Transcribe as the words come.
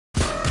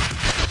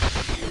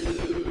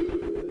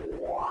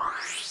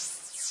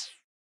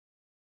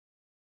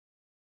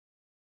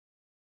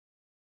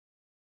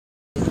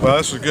Well,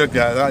 this is good,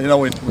 guys. You know,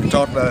 we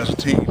talked about it as a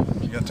team.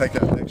 You got to take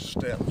that next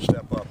step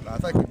up. And I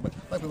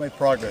think we made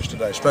progress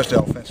today, especially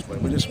offensively.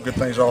 We did some good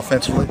things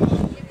offensively.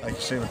 Like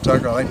you see with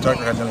Tucker, I think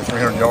Tucker had nearly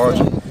 300 yards.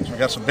 So we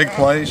got some big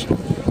plays.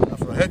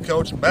 For the head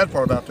coach, the bad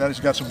part about that is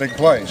he's got some big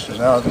plays. So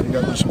now you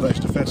got to do some things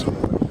defensively.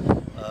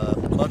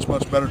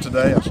 Much better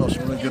today. I saw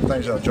some really good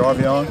things out of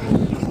Jarvion.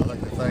 I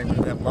think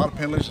we have a lot of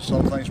penalties and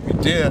some things we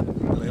did,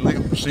 the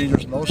illegal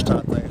procedures and those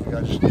type of things. We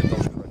got to just get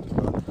those corrected.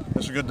 But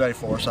it's a good day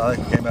for us. I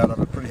think we came out of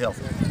it pretty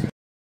healthy.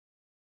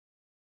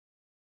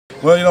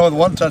 Well, you know, the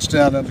one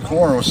touchdown in the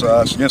corner was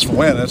against the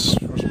wind. It was a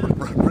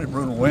pretty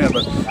brutal win,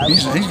 but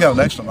he's got an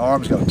excellent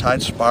arm. He's got a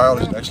tight spiral.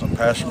 He's an excellent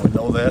passer. We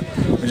know that.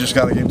 We just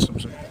got to give him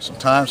some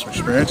time, some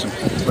experience,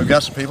 and we've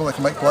got some people that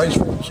can make plays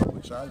for him.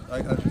 So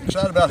I'm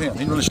excited about him.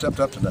 He really stepped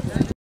up today.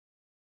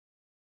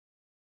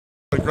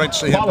 Great to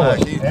see him back.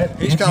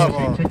 He's kind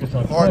of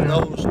a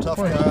hard-nosed, tough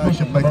guy. He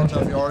can make the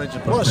tough yardage,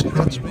 and plus he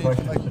got speed to make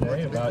the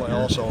big play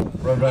also.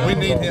 We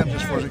need him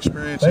just for his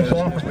experience and his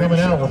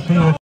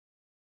leadership.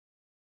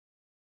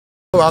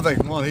 Well, I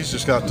think one, he's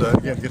just got to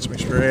get some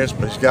experience,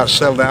 but he's got to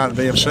settle down and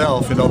be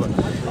himself. You know,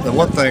 the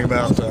one thing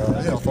about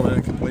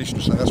throwing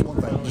incompletions, that's one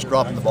thing, just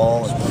dropping the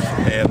ball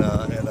and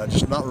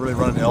just not really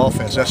running the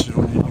offense. That's just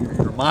when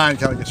your mind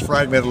kind of gets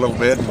fragmented a little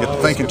bit and you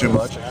get thinking too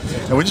much.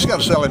 And we just got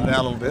to settle him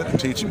down a little bit and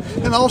teach him.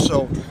 And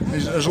also,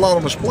 there's a lot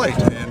on his plate,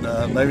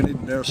 and maybe need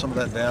to narrow some of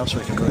that down so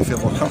he can really feel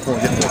more comfortable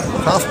and get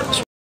more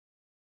confidence.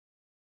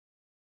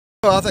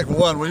 Well, I think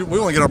one, we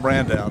want to get our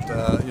brand out.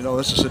 You know,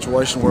 this is a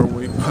situation where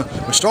we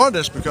started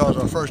this because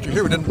our first year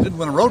here we didn't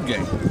win a road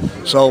game.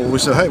 So we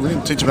said, hey, we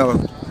need to teach them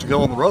how to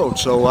go on the road.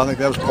 So I think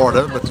that was part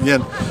of it. But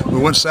again, we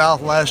went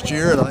south last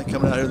year, and I think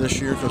coming out here this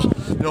year because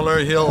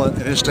Larry Hill and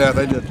his staff,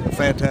 they did a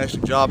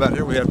fantastic job out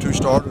here. We have 2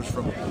 starters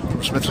from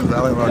Smithson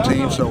Valley on our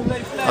team, so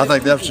I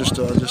think that's just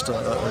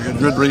a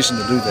good reason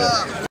to do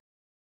that.